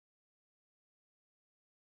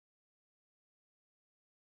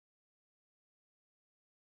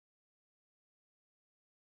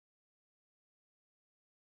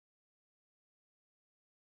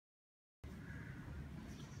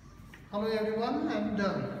Hello everyone, and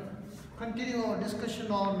continue our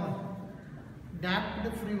discussion on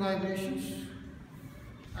damped free vibrations,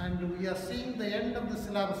 and we are seeing the end of the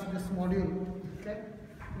syllabus in this module. Okay,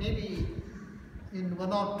 maybe in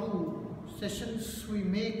one or two sessions we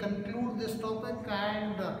may conclude this topic,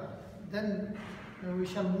 and then we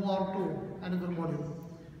shall move on to another module.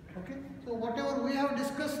 Okay, so whatever we have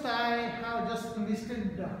discussed, I have just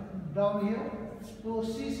listed down here. So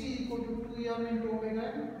Cc equal to 2m into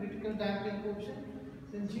omega n, critical damping coefficient.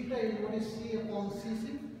 Then zeta is what is C upon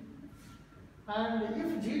Cc. And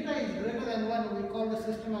if zeta is greater than 1, we call the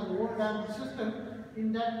system as over damped system.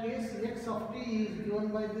 In that case, x of t is given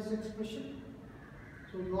by this expression.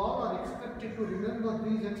 So you all are expected to remember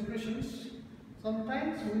these expressions.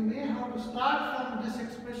 Sometimes we may have to start from this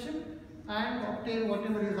expression and obtain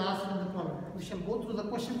whatever is asked in the problem. We shall go through the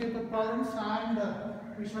question paper problems and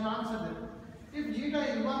we shall answer them. If zeta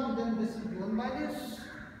is 1, then this is given by this.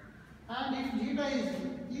 And if zeta is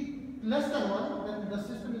less than 1, then the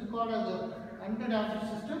system is called as a underdamped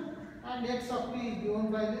system, and x of t is given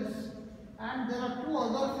by this. And there are two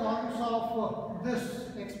other forms of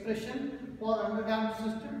this expression for underdamped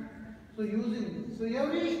system. So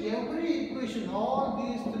every equation, all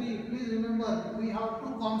these three, please remember we have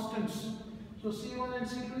two constants. So C1 and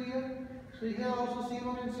C2 here. So here also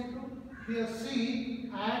C1 and C2. Here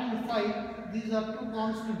C and phi, these are two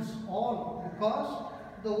constants, all because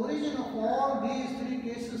the origin of all these three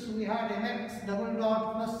cases we had mx double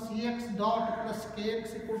dot plus cx dot plus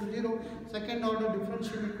kx equal to 0, second order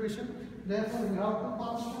differential equation. Therefore we have two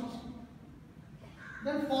constants.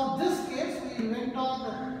 Then for this case we went on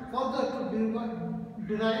further to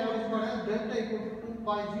derive what is called as delta equal to 2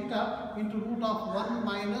 pi zeta into root of 1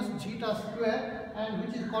 minus zeta square, and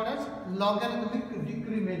which is called as logarithmic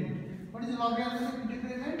decrement. What is logarithmic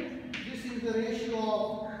decrement? This is the ratio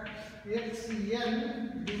of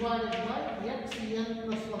xn divided by xn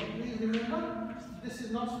plus 1. Please remember, this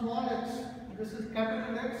is not small x, this is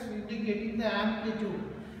capital X indicating the amplitude.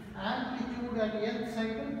 Amplitude at nth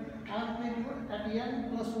cycle, amplitude at n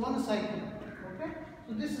plus 1 cycle. Okay?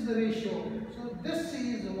 So this is the ratio. So this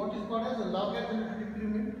is what is called as a logarithmic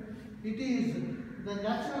decrement. It is the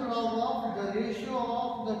natural log of the ratio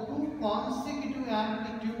of the two consecutive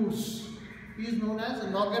amplitudes is known as a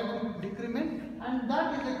logarithmic decrement, and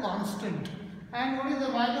that is a constant. And what is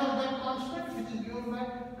the value of that constant? Which is given by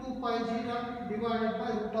 2 pi zeta divided by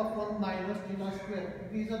root of 1 minus zeta square.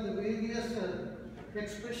 These are the various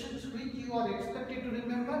expressions which you are expected to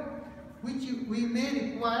remember, which we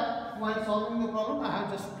may require while solving the problem. I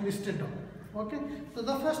have just listed down. Okay. So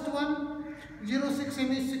the first one, 06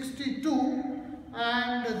 m is 62.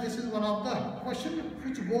 And this is one of the question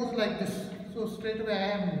which goes like this. So straight away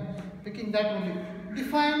I am picking that only.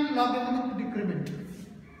 Define logarithmic decrement.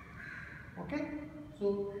 Okay.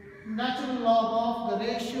 So natural log of the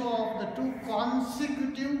ratio of the two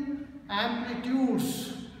consecutive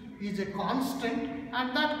amplitudes is a constant,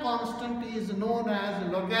 and that constant is known as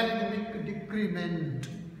logarithmic decrement.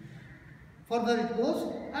 Further it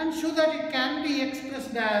goes, and show that it can be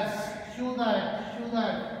expressed as, show that.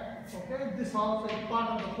 Okay, this also is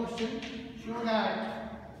part of the question. Show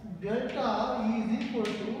that delta is equal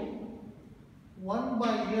to 1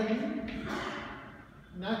 by n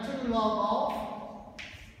natural log of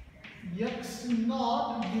x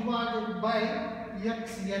naught divided by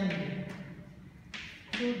xn.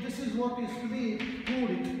 So this is what is to be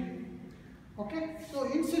proved. Okay, so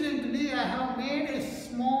incidentally I have made a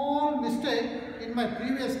small mistake in my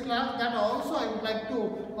previous class that also I would like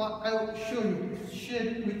to I will share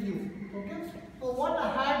it with you. Okay, so what I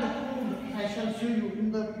had proved I shall show you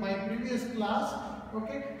in my previous class.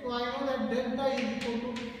 Okay, so I know that delta is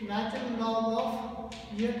equal to natural log of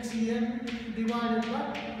xn divided by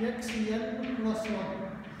xn plus 1.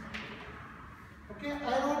 Okay, I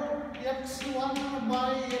wrote x1 by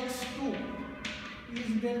x2 is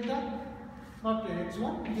delta, not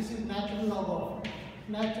x1. This is natural log of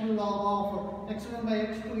x1 by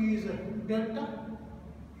x2 is delta.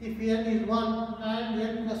 If n is 1 and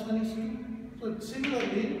n plus 1 is 2. So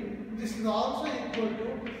similarly, this is also equal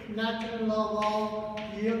to natural log of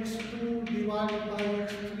x2 divided by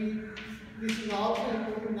x3. This is also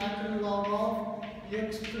equal to natural log of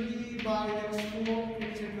x3 by x4,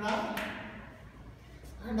 etc.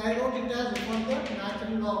 And I wrote it as further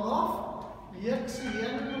natural log of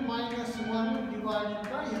xn minus 1 divided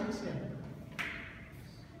by xn.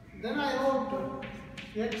 Then I wrote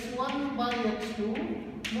x1 by x2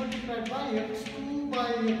 multiplied by x2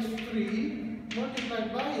 by x3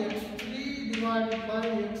 multiplied by x3 divided by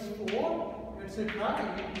x4, etc.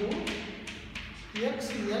 into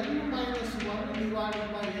xn minus 1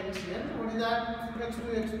 divided by xn. What is that? x2,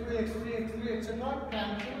 x2, x3, x3, etc.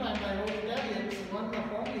 Cancel, and I wrote it as x1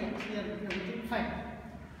 upon xn. Everything fine.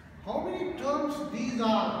 How many terms these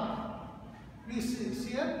are? Please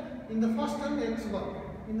see here. In the first term x1,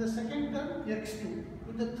 in the second term x2,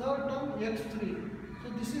 in the third term x3. So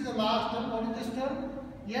this is the last term. What is this term?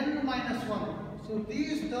 N minus 1. So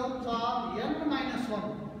these terms are n minus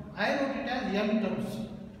 1. I wrote it as n terms.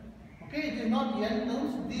 Okay, it is not n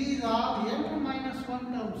terms. These are n minus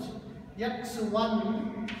 1 terms.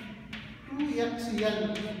 x1 to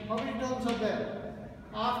xn. How many terms are there?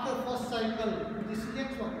 After first cycle, this is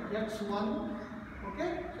x1. x1.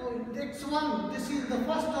 Okay, so x1, this is the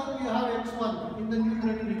first term you have x1. In the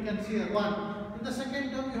numerator you can see here 1. In the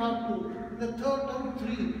second term you have 2. In the third term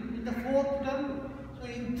 3. In the fourth term, so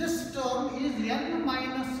in this term is n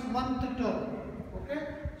minus 1th term. Okay,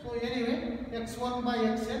 so anyway, x1 by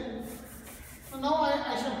xn. So now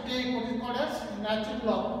I should take what is called as natural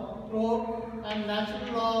log. And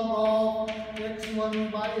natural log of x1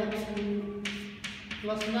 by x2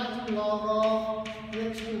 plus natural log of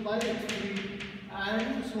x2 by x3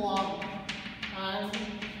 and so on, and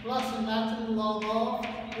plus natural log of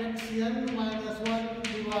xn minus 1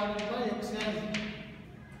 divided by xn.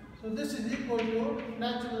 So this is equal to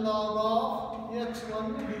natural log of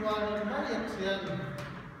x1 divided by xn.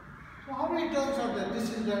 So how many terms are there? This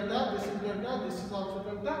is delta, this is delta, this is also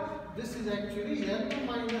delta. This is actually n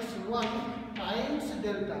minus 1 times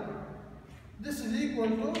delta. This is equal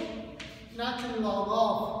to natural log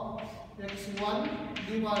of x1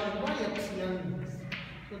 divided by xn.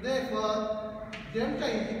 So therefore, delta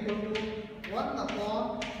is equal to 1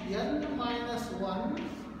 upon n minus 1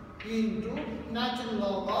 into natural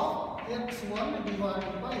log of x1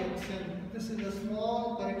 divided by xn. This is a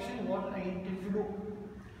small correction what I intend to do.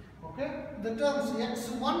 Okay, the terms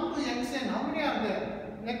x1 to xn, how many are there?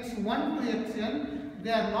 x1 to xn,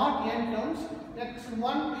 they are not n terms.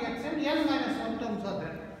 x1 to xn, n minus 1 terms are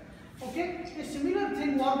there. Okay, a similar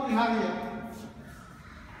thing what we have here.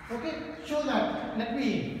 Okay, show that. Let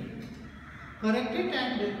me correct it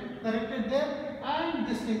and correct it there. And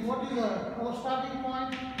this thing, what is our starting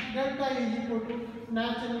point? Delta is equal to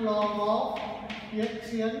natural log of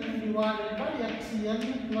xn divided by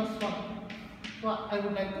xn plus 1. So I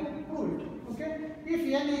would like to prove it. Okay, if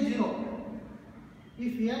n is 0,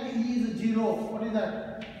 if n is 0, what is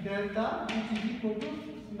that? Delta, which is equal to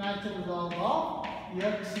natural log of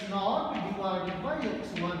x0 divided by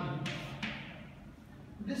x1.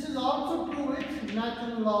 This is also true with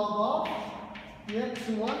natural log of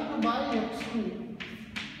x1 by x2.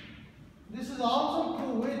 This is also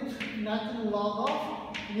true with natural log of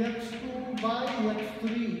x2 by x3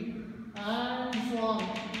 and so on.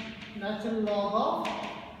 Natural log of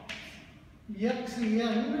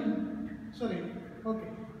xn, sorry, okay,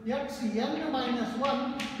 xn minus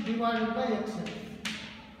 1 divided by xn.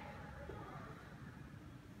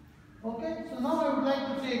 Okay, so now I would like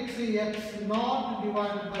to take say x0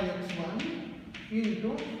 divided by x1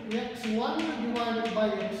 into x1 divided by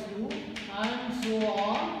x2 and so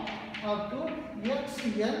on up to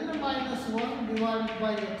xn minus 1 divided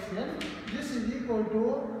by xn. This is equal to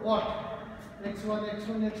what? x1,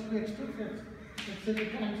 x1, x2, x2, etc.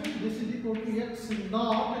 cancel. This is equal to x0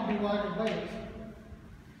 divided by xn.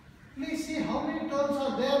 Please see how many terms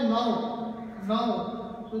are there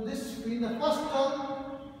now. So this in the first term,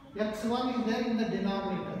 x1 is there in the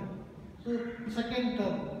denominator. So second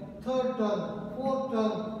term, third term, fourth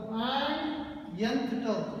term and nth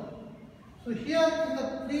term. So here in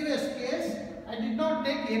the previous case, I did not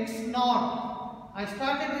take x0. I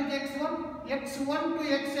started with x1. x1 to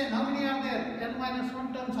xn, how many are there? n minus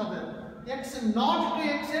 1 terms are there. x0 to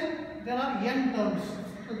xn, there are n terms.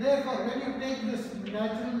 So therefore, when you take this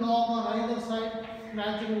natural log on either side,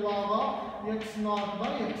 natural log of x0 by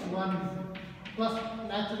x1 plus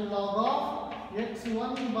natural log of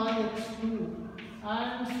x1 by x2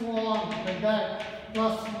 and so on like that,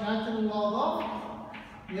 plus natural log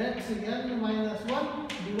of xn minus 1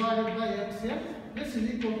 divided by xn. This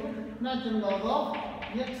is equal to natural log of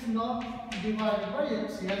x0 divided by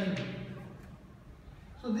xn.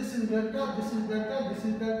 So this is delta, this is delta, this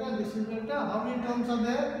is delta, this is delta. How many terms are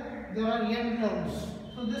there? There are n terms.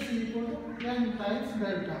 So this is equal to n times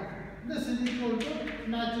delta. This is equal to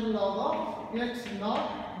natural log of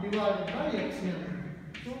x0 divided by xn.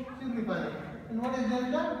 So simplify it. And what is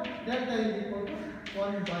delta? Delta is equal to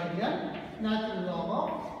 1 by n natural log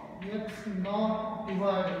of x0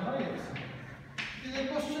 divided by xn. It is a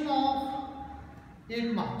question of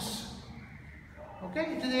 8 marks.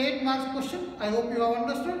 Okay, it is an 8 marks question. I hope you have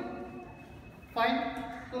understood. Fine.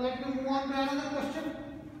 So let me move on to another question.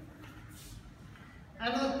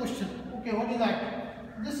 Another question. Okay, what is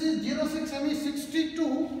that? This is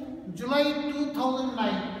 06ME62, July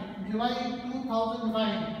 2009. July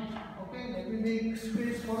 2009. Okay, let me make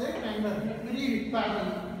space for it and read it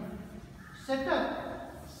parallel. Set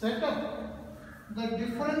up the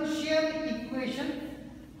differential equation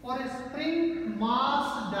for a spring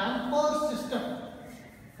mass damper system.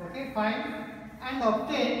 Okay, fine. And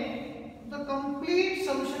obtain the complete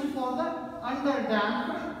solution for the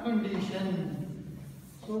underdamped condition.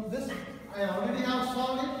 So this I already have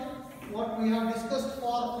solved it. What we have discussed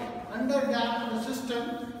for underdamped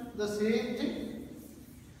system, the same thing.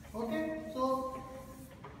 Okay, so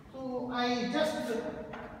I just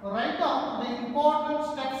write down the important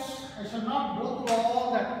steps. I shall not go through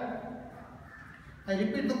all that. I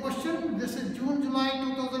repeat the question. This is June, July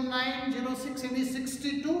 2009,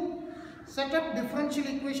 06ME62. Set up differential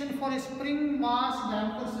equation for a spring mass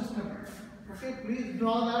damper system. Okay, please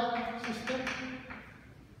draw that system.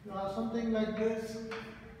 Something like this.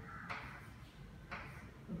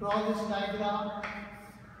 Draw this diagram.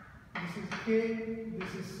 This is K,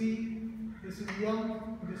 this is C, this is M,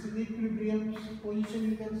 this is equilibrium position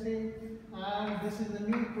you can say, and this is the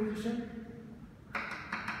new position,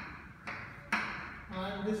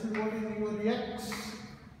 and this is what is your X,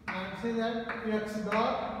 and say that X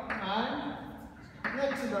dot and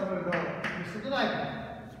X double dot. This is the diagram.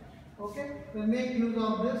 Okay, then make use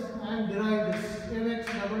of this and derive this Mx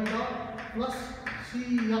double dot plus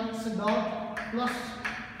Cx dot plus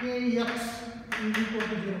Kx is equal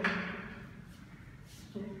to 0.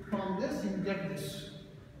 So from this you get this.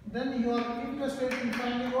 Then you are interested in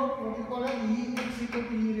finding out what you call as Ex equal to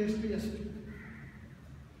E raised to S2.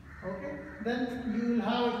 Okay, then you will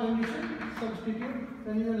have a condition, substitute,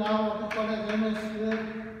 then you will have what you call as Ms square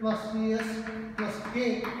plus Cs plus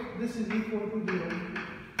K, this is equal to 0.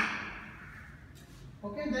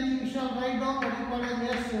 Okay, then you shall write down what you call as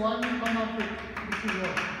S1, 2, this is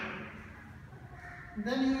what.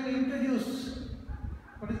 Then you will introduce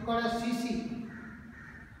what is called as CC,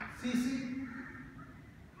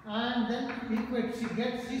 and then equate,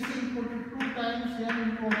 get CC equal to 2 times M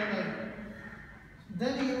into omega.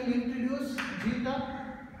 Then you will introduce zeta,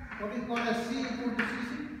 what is called as C equal to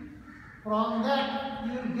CC. From that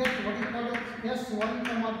you will get what is called as S1,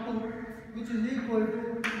 2, which is equal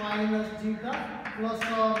to minus zeta plus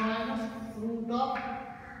or minus root of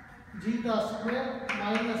zeta square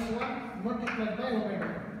minus 1 multiplied by omega.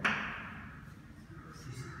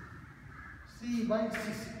 C by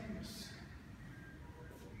CC.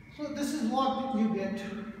 So this is what you get.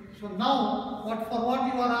 So now, for what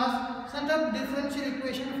you are asked, set up differential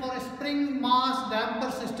equation for a spring mass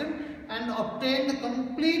damper system and obtain the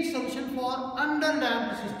complete solution for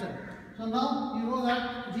underdamped system. So now you know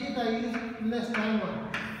that zeta is less than 1.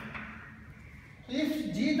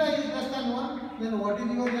 If zeta is less than 1, then what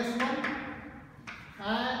is your S1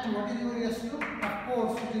 and what is your S2? Of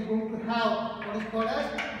course, it is going to have what is called as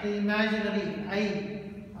the imaginary I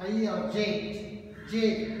or J.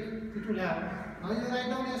 It will have. Now you write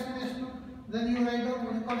down S1, S2, then you write down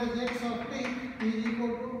what is called as X of T is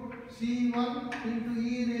equal to C1 into E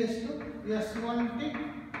raised to S1T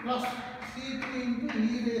plus C2 into E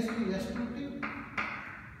raised to S2T.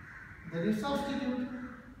 Then you substitute.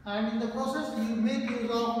 And in the process, you make use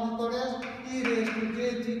of what is called as E raised to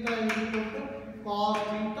J theta is equal to cos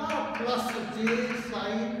theta plus J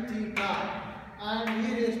sin theta, and E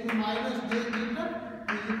raised to minus J theta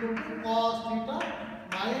is equal to cos theta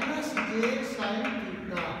minus J sin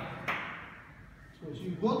theta. So if you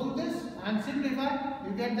go through this and simplify,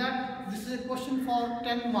 you get that this is a question for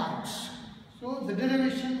 10 marks. So the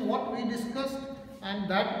derivation, what we discussed, and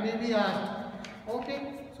that may be asked. Okay,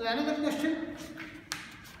 so another question.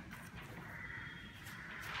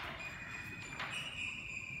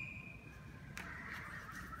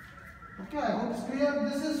 Okay, I hope it's clear.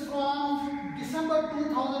 This is from December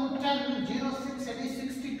 2010,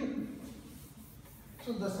 06ME62. So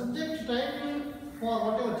the subject title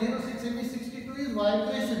for whatever 06ME62 is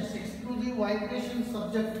vibrations, exclusive vibration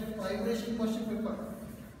subject, vibration question paper.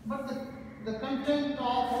 But the content of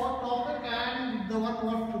our topic and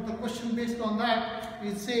the question based on that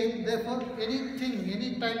is same. Therefore,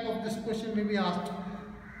 any type of this question may be asked.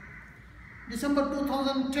 December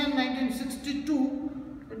 2010, 1962.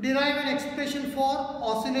 Derive an expression for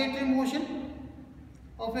oscillatory motion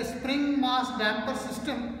of a spring mass damper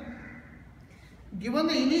system given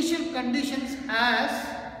the initial conditions as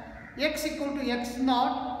x equal to x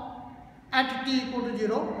naught at t equal to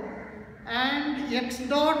 0 and x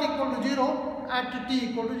dot equal to 0 at t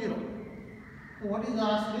equal to 0. What is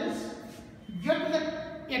asked is, get the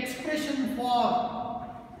expression for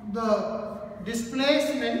the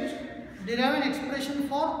displacement derive an expression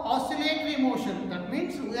for oscillatory motion. That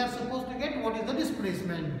means we are supposed to get what is the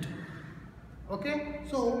displacement. Okay,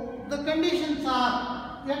 so the conditions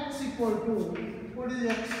are x equal to, what is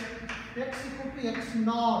x? X equal to x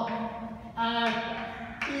naught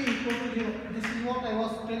at t equal to 0. This is what I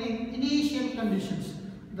was telling, initial conditions.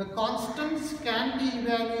 The constants can be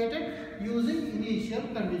evaluated using initial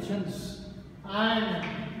conditions. And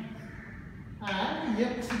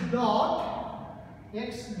x dot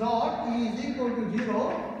is equal to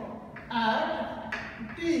 0 at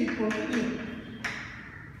t equal to 0.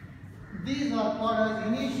 These are called as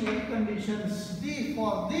initial conditions.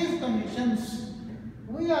 For these conditions,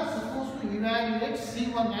 we are supposed to evaluate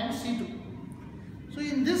C1 and C2. So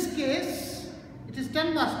in this case, it is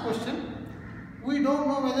 10 marks question. We don't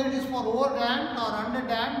know whether it is for over-damped or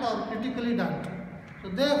under-damped or critically damped. So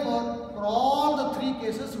therefore, for all the three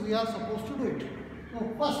cases, we are supposed to do it. So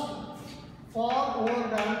first, for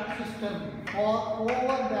over-damped system, for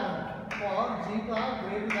zeta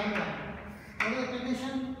greater than 1. What is the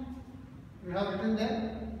condition? We have written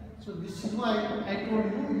there. So this is why I told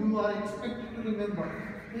you, you are expected to remember.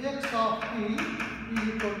 X of t is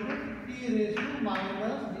equal to t raised to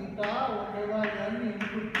minus zeta omega n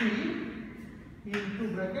into t into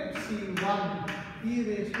bracket C1 e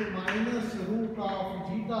raised to minus root of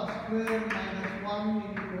zeta square minus 1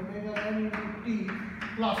 into omega n into t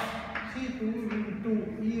plus C2 into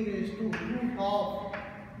e raised to root of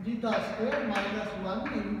zeta square minus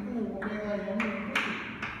 1 into omega n into t.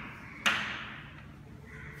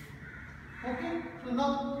 Okay, so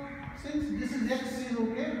now since this is x is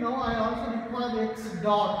okay, now I also require x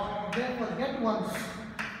dot. Therefore, get once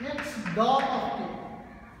x dot of t.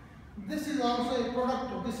 This is also a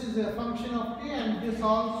product. This is a function of t, and this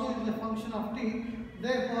also is a function of t.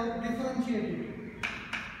 Therefore, differentiate it.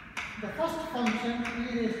 The first function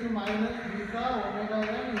e raised to minus beta omega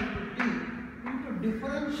n into t into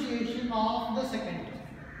differentiation of the second.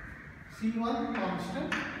 C1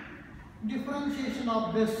 constant. Differentiation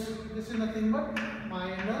of this is nothing but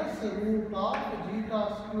minus root of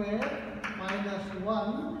zeta square minus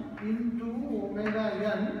 1 into omega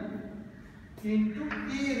n into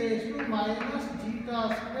e raised to minus zeta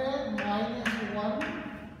square minus 1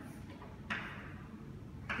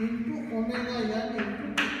 into omega n into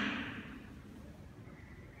t.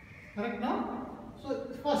 Correct now? So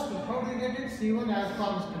first, how do you get it? C1 as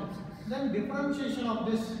constant. Then differentiation of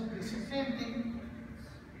this is the same thing.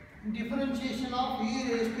 Differentiation of e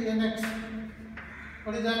raised to nx.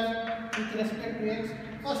 What is that? With respect to x.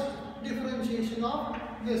 First, differentiation of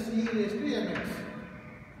this e raised to nx.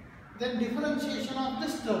 Then differentiation of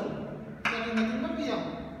this term. That is nothing but m.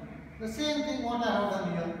 The same thing what I have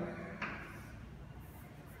done here.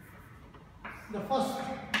 The first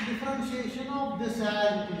differentiation of this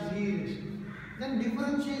as it is e raised to. Then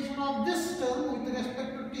differentiation of this term with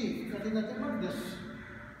respect to t. That is nothing but this.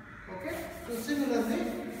 Okay. So similarly,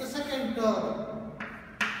 the second term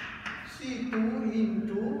C2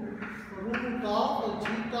 into root of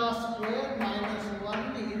zeta square minus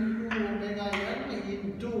 1 into omega n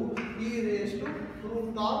into e raised to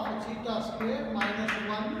root of zeta square minus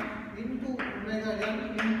 1 into omega n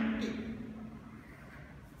into t.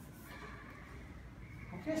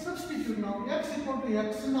 Okay, substitute now x equal to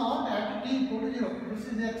x naught at t equal to 0. This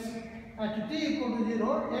is x. At t equal to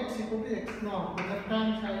 0, x equal to x naught. The left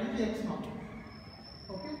hand side is x naught.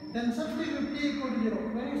 Okay. Then substitute t equal to 0.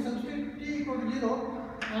 When you substitute t equal to 0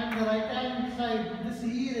 and the right hand side, this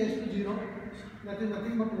e raised to 0, that is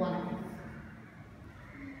nothing but 1.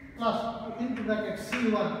 Plus into bracket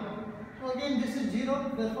c1. So again this is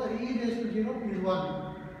 0, therefore e raised to 0 is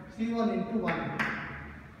 1. c1 into 1.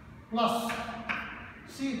 Plus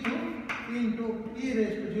c2 into e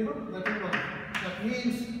raised to 0, that is 1. That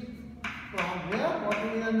means from here, what do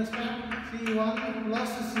we understand? C1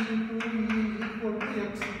 plus C2 is equal to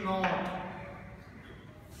x naught.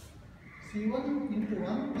 C1 into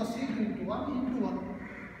 1 plus C2 into 1 into 1.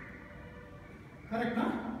 Correct, no?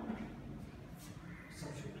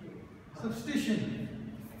 Substitution.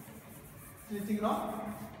 Anything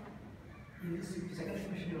wrong? Yes, second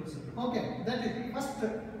question also. Okay, that is first.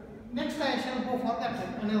 Next I shall go for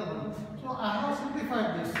that another one. So I have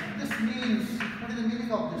simplified this. This means, what is the meaning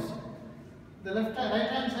of this? The right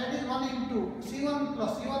hand side is 1 into C1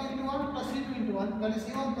 plus C1 into 1 plus C2 into 1. That is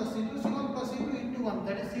C1 plus C2, C1 plus C2 into 1.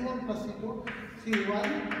 That is C1 plus C2,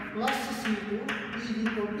 C1 plus C2 is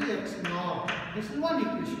equal to x naught. This is one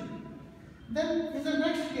equation. Then in the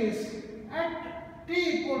next case, at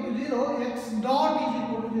t equal to 0, x dot is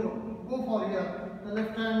equal to 0. Go for here. The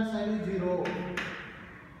left hand side is 0.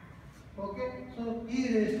 Okay, so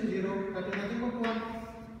e raised to 0, that is nothing but 1.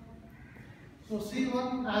 So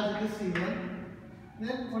C1 as it is C1.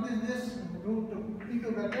 Then what is this? Root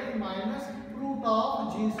into bracket minus root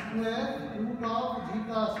of g square root of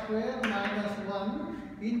zeta square minus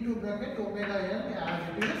 1 into bracket omega n as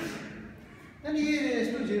it is. Then e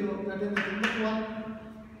raised to 0, that is nothing but 1.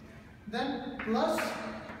 Then plus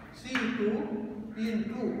C2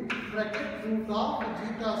 into bracket root of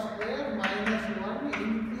zeta square minus 1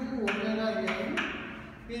 into omega n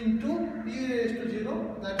into e raised to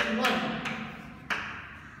 0, that is 1.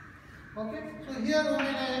 Okay, so here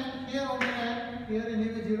omega n, here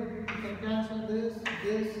anyway 0. You can cancel this,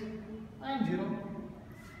 and 0.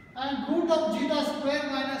 And root of zeta square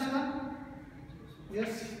minus 1.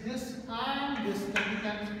 Yes, this and this can be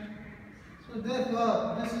cancelled. So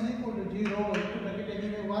therefore, this is equal to 0 into bracket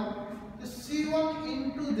anyway 1. This C1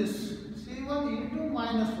 into this, C1 into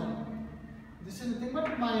minus 1. This is nothing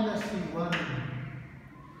but minus C1.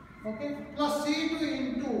 Okay, plus C2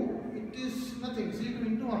 into, it is nothing, C2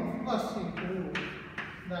 into 1 plus C2.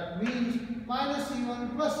 That means minus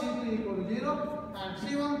C1 plus C2 equal to 0 and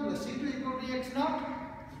C1 plus C2 equal to x naught.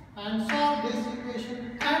 And solve this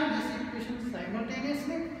equation and this equation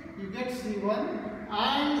simultaneously. You get C1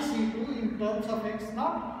 and C2 in terms of x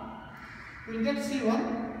naught. You will get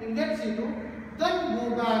C1, you will get C2. Then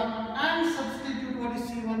go back and substitute what is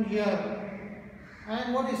C1 here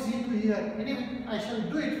and what is C2 here. Anyway, I shall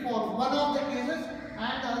do it for one of the cases,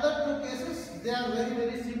 and the other two cases they are very,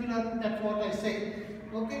 very similar. That's what I say.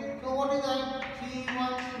 Okay, so what is that?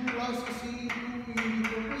 C1 plus C2 is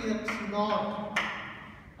equal to x naught.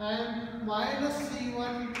 And minus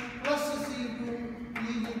C1 plus C2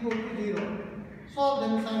 is equal to 0. Solve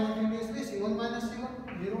them simultaneously. C1 minus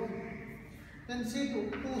C1, 0. Then C2,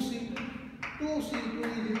 2C2. 2C2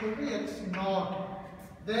 is equal to x naught.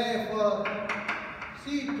 Therefore,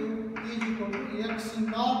 C2 is equal to x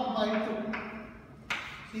naught by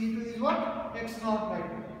 2. C2 is what? X naught by 2.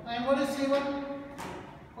 And what is C1?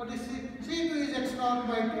 What is C2 is x naught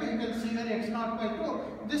by 2. You can see here x naught by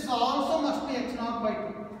 2. This also must be x naught by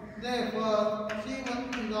 2. Therefore,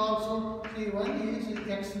 C1 is also, C1 is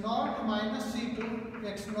x naught minus C2,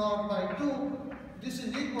 x naught by 2. This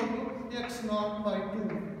is equal to x naught by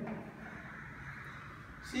 2.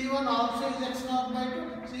 C1 also is x naught by 2,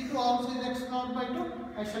 C2 also is x naught by 2.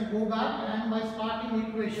 I shall go back and my starting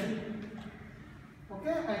equation.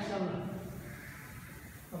 Okay, I shall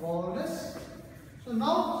evolve this. So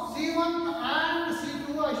now C1 and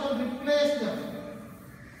C2 I shall replace them.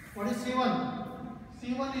 What is C1?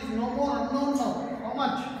 C1 is no more unknown now. How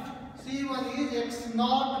much? C1 is x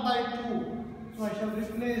naught by 2. So I shall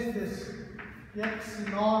replace this x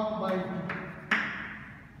naught by 2.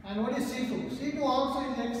 And what is C2? C2 also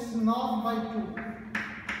is x naught by 2.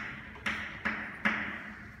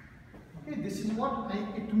 Okay, this is what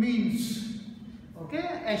it means.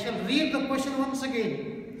 Okay, I shall read the question once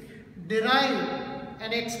again. Derive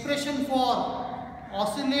an expression for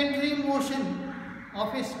oscillatory motion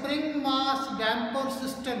of a spring mass damper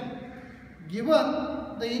system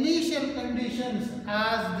given the initial conditions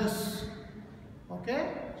as this.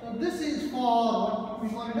 Okay, so this is for what we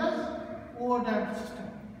call it as overdamped system.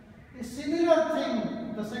 A similar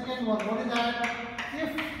thing, the second one, what is that? If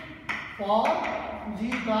for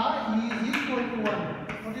zeta is equal to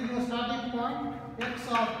 1, what is your starting point? X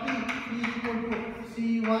of t is equal to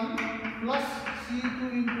C1 plus C2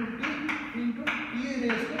 into t into e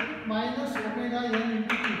raised to minus omega n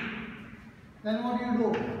into t. Then what do?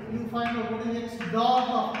 You find out what is x dot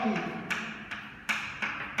of t.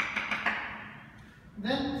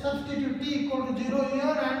 Then substitute t equal to 0 here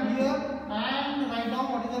and write down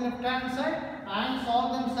what is the left hand side and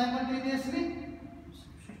solve them simultaneously.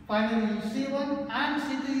 Finally C1 and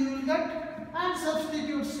C2 you will get, and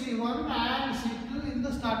substitute C1 and C2 in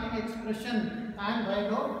the starting expression and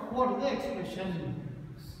write out what is the expression.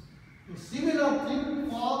 A similar thing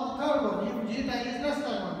for the third one. If zeta is less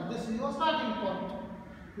than 1, this is your starting point.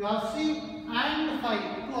 You have C and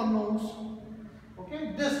phi, two unknowns.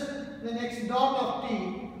 Okay, this, then x dot of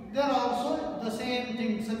t, they are also the same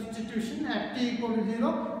thing, substitution at t equal to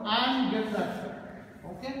 0 and get that.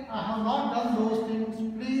 Okay, I have not done those things.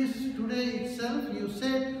 Please, today itself you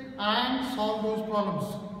sit and solve those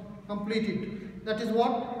problems. Complete it. That is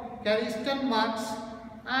what carries 10 marks.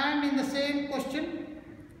 And in the same question,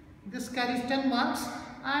 this carries 10 marks.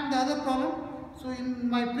 And the other problem, so in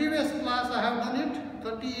my previous class I have done it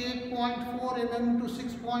 38.4 mm to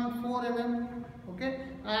 6.4 mm. Okay,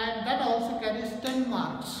 and that also carries 10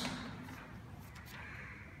 marks.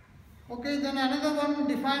 Okay, then another one,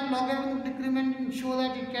 define logarithmic decrement and show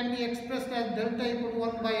that it can be expressed as delta equal to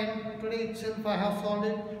 1 by n. Today itself I have solved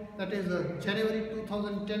it. That is January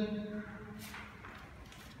 2010.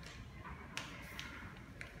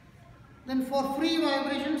 Then for free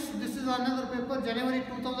vibrations, this is another paper, January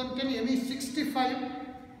 2010, ME65.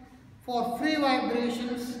 For free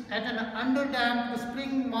vibrations at an underdamped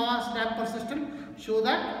spring mass damper system, show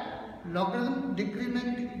that logarithm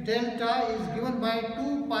decrement delta is given by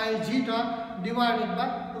 2 pi zeta divided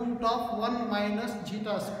by root of 1 minus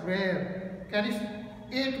zeta square. Carries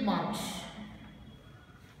 8 marks.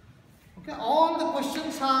 Okay, all the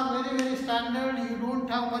questions are very standard. You don't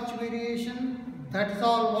have much variation. That is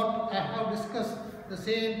all what I have discussed. The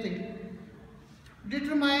same thing.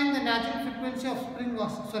 Determine the natural frequency of spring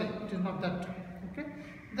mass. Sorry, it is not that. Okay.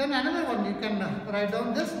 Then another one you can write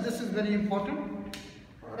down this. This is very important.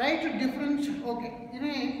 Write difference.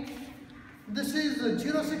 Okay. This is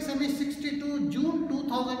 06 ME62 June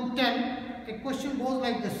 2010. A question goes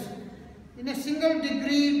like this. In a single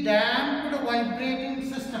degree damped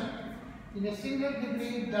vibrating system. In a single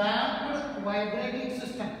degree damped vibrating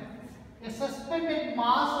system. A suspended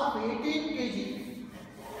mass of 18 kg.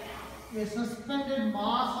 A suspended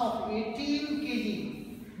mass of 18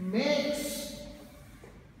 kg makes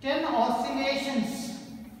 10 oscillations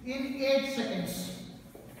in 8 seconds.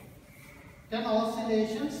 10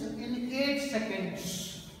 oscillations in 8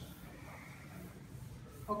 seconds.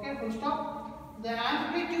 Okay, full stop. The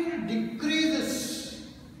amplitude decreases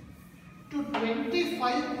to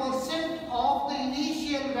 25% of the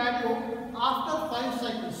initial value after 5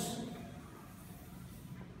 cycles.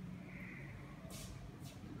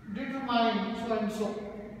 Determine so and so.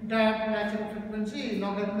 Damped natural frequency,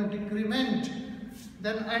 logarithmic decrement.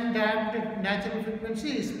 Then undamped natural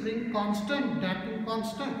frequency, spring constant, damping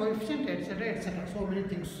constant, coefficient, etc. So many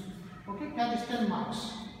things. Okay, carries 10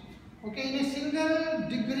 marks. Okay, in a single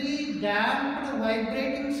degree damped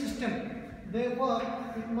vibrating system, therefore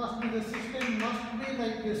it must be, the system must be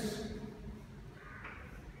like this.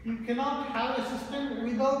 You cannot have a system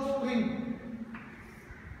without spring.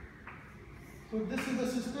 So this is the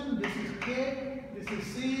system, this is K, this is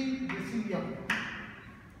C, this is M.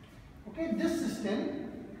 Okay, this system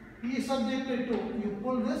is subjected to, you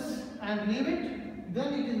pull this and leave it,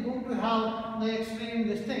 then it is going to have the extreme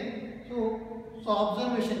this thing. So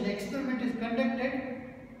observation, the experiment is conducted.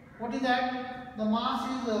 What is that? The mass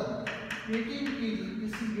is 18 kg,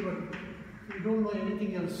 this is given. We don't know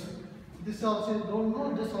anything else. This also we don't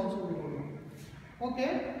know, this also we don't know.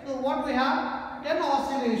 Okay, so what we have? 10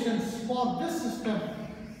 oscillations for this system.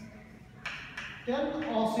 10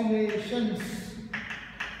 oscillations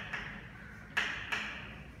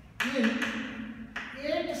in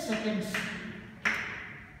 8 seconds.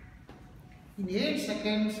 In 8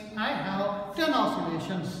 seconds, I have 10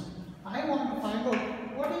 oscillations. I want to find out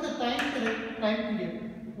what is the time period.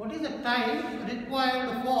 What is the time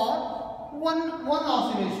required for one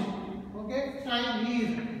oscillation? Okay, time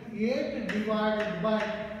is 8 divided by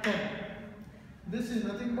 10. This is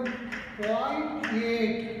nothing but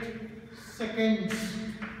 0.8 seconds.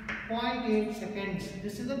 0.8 seconds.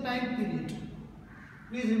 This is the time period.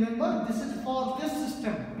 Please remember, this is for this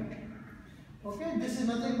system. Okay, this is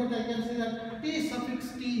nothing but I can say that T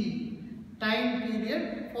suffix T, time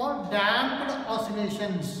period for damped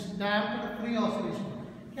oscillations, damped free oscillation.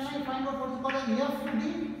 Can I find out what is called as FD?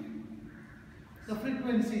 The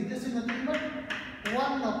frequency. This is nothing but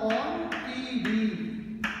 1 upon TD.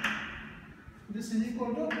 This is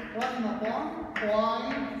equal to 1 upon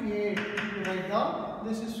 0.8. You write down.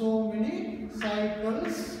 This is so many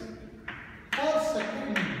cycles per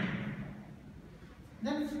second.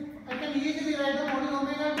 Then I can easily write down what is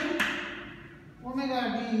omega D. Omega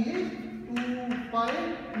D is 2 pi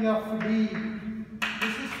FD.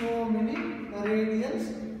 This is so many radians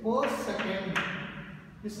per second.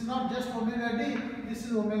 This is not just omega D, this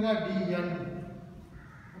is omega Dn.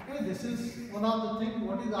 Okay, this is one of the things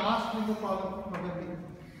what is asked in the problem probably.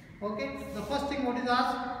 Okay, the first thing what is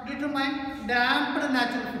asked, determine damped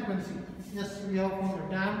natural frequency. Yes, we have found a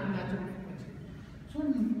damped natural frequency. So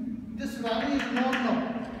this value is known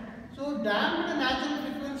now. So damped natural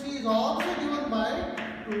frequency is also given by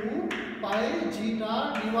 2 pi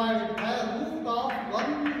zeta divided by root of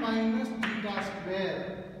 1 minus zeta square.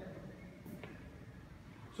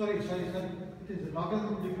 Sorry, it is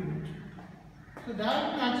logarithm decrement. So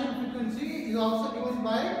damped natural frequency is also given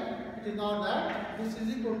by, it is not that, this is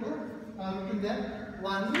equal to, written there,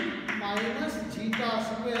 1 minus zeta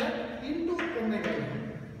square into omega n.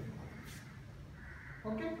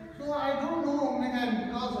 Okay, so I don't know omega n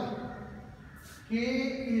because K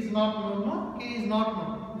is not known, no? K is not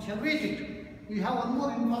known. We shall wait it. We have one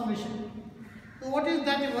more information. So what is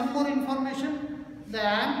that one more information? The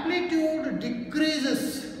amplitude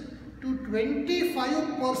decreases to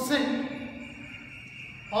 25%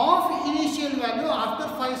 of initial value after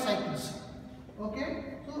 5 cycles. Okay?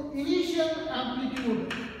 So initial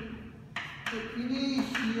amplitude. So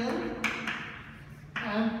initial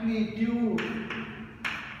amplitude.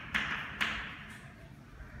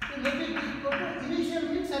 So let it be equal to, initial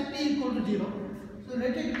means at t equal to 0. So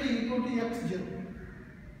let it be equal to x0.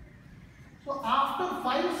 So after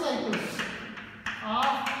 5 cycles,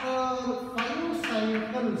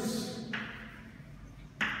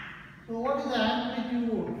 so what is the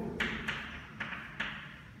amplitude?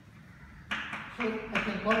 So I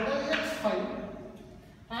can call it as x5.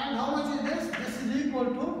 And how much is this? This is equal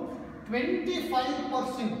to 25%.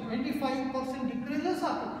 25% decreases,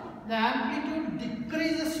 the amplitude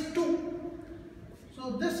decreases too. So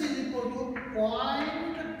this is equal to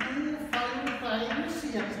 0.25 times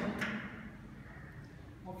x0.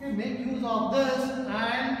 Okay, make use of this,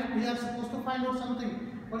 and we are supposed to find out something.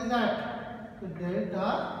 What is that? The delta.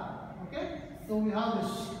 Okay, so we have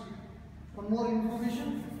this. One more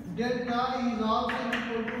information. Delta is also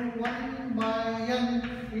equal to 1 by n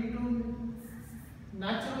into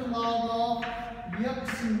natural log of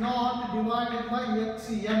x naught divided by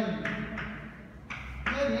xn.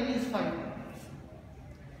 Here n is 5.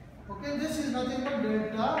 Okay, this is nothing but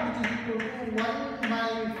delta, which is equal to 1 by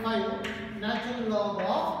 5 natural log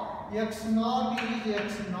of x naught is x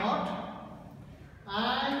naught,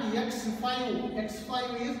 and x5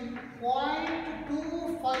 is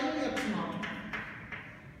 0.25 x naught.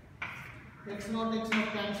 X naught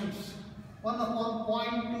cancels. 1 upon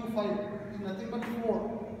 0.25 is nothing but 4.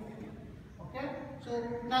 Okay, so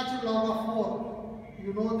natural log of 4.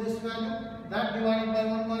 You know this value, that divided by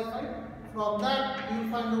 1 by 5. From that, you will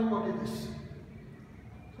find out what is this.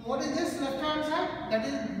 So what is this left hand side? That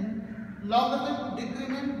is logarithm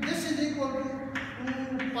decrement. This is equal to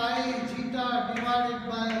 2 pi zeta divided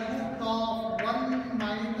by root of 1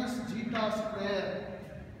 minus zeta square.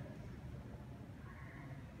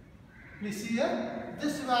 Please see here,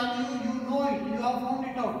 this value you know it, you have found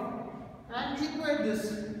it out. And equate this.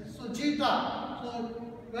 So zeta, so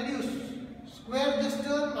when you square this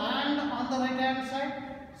term and on the right hand side,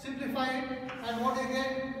 simplify it, and what you get?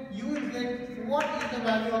 You will get what is the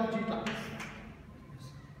value of zeta.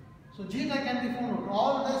 So zeta can be found out.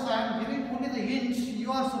 All this I am giving only the hints.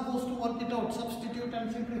 You are supposed to work it out, substitute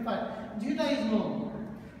and simplify. Zeta is known.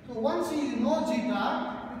 So once you know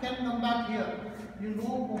zeta, you can come back here. You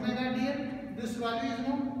know omega dn, this value is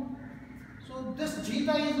known. So this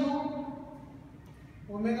zeta is known.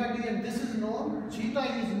 Omega dn, this is known. Zeta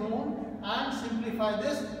is known. And simplify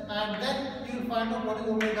this, and then you will find out what is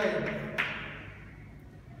omega n.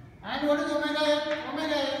 And what is omega n?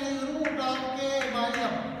 Omega n is root of k by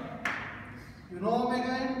m. You know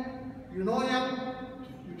omega n, you know m,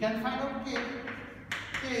 you can find out k.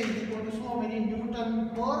 K is equal to so many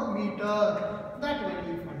Newton per meter. That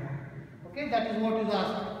value you find out. Okay, that is what is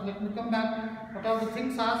asked. Let me come back. What are the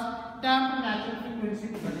things asked? Damped natural frequency,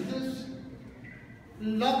 that is this.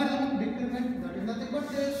 Logarithmic decrement, that is nothing but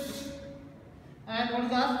this. And what is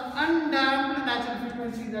that? Undamped natural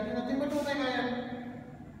frequency, that is nothing but omega n.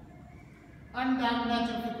 Undamped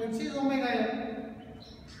natural frequency is omega n.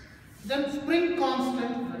 Then spring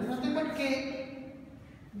constant, that is nothing but k.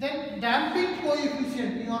 Then damping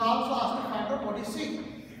coefficient, you are also asked to find out what is C.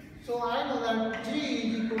 So I know that G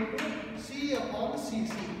is equal to C upon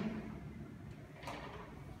Cc.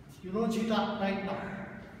 You know zeta right now.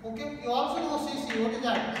 Okay, you also know Cc. What is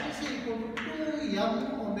that? Cc equal to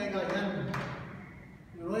 2m omega n.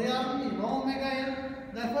 You know m, you know omega n.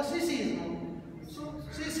 Therefore Cc is known. So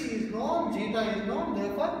Cc is known, zeta is known.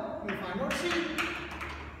 Therefore you find out C.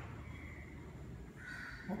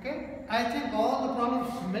 Okay, I think all the problems,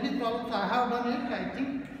 many problems I have done it. I think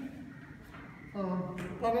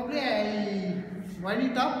probably I wind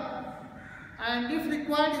it up, and if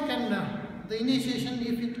required you can the initiation,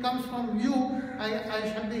 if it comes from you, I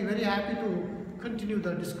shall be very happy to continue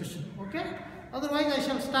the discussion. Okay, otherwise I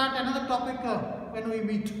shall start another topic when we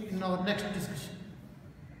meet in our next discussion.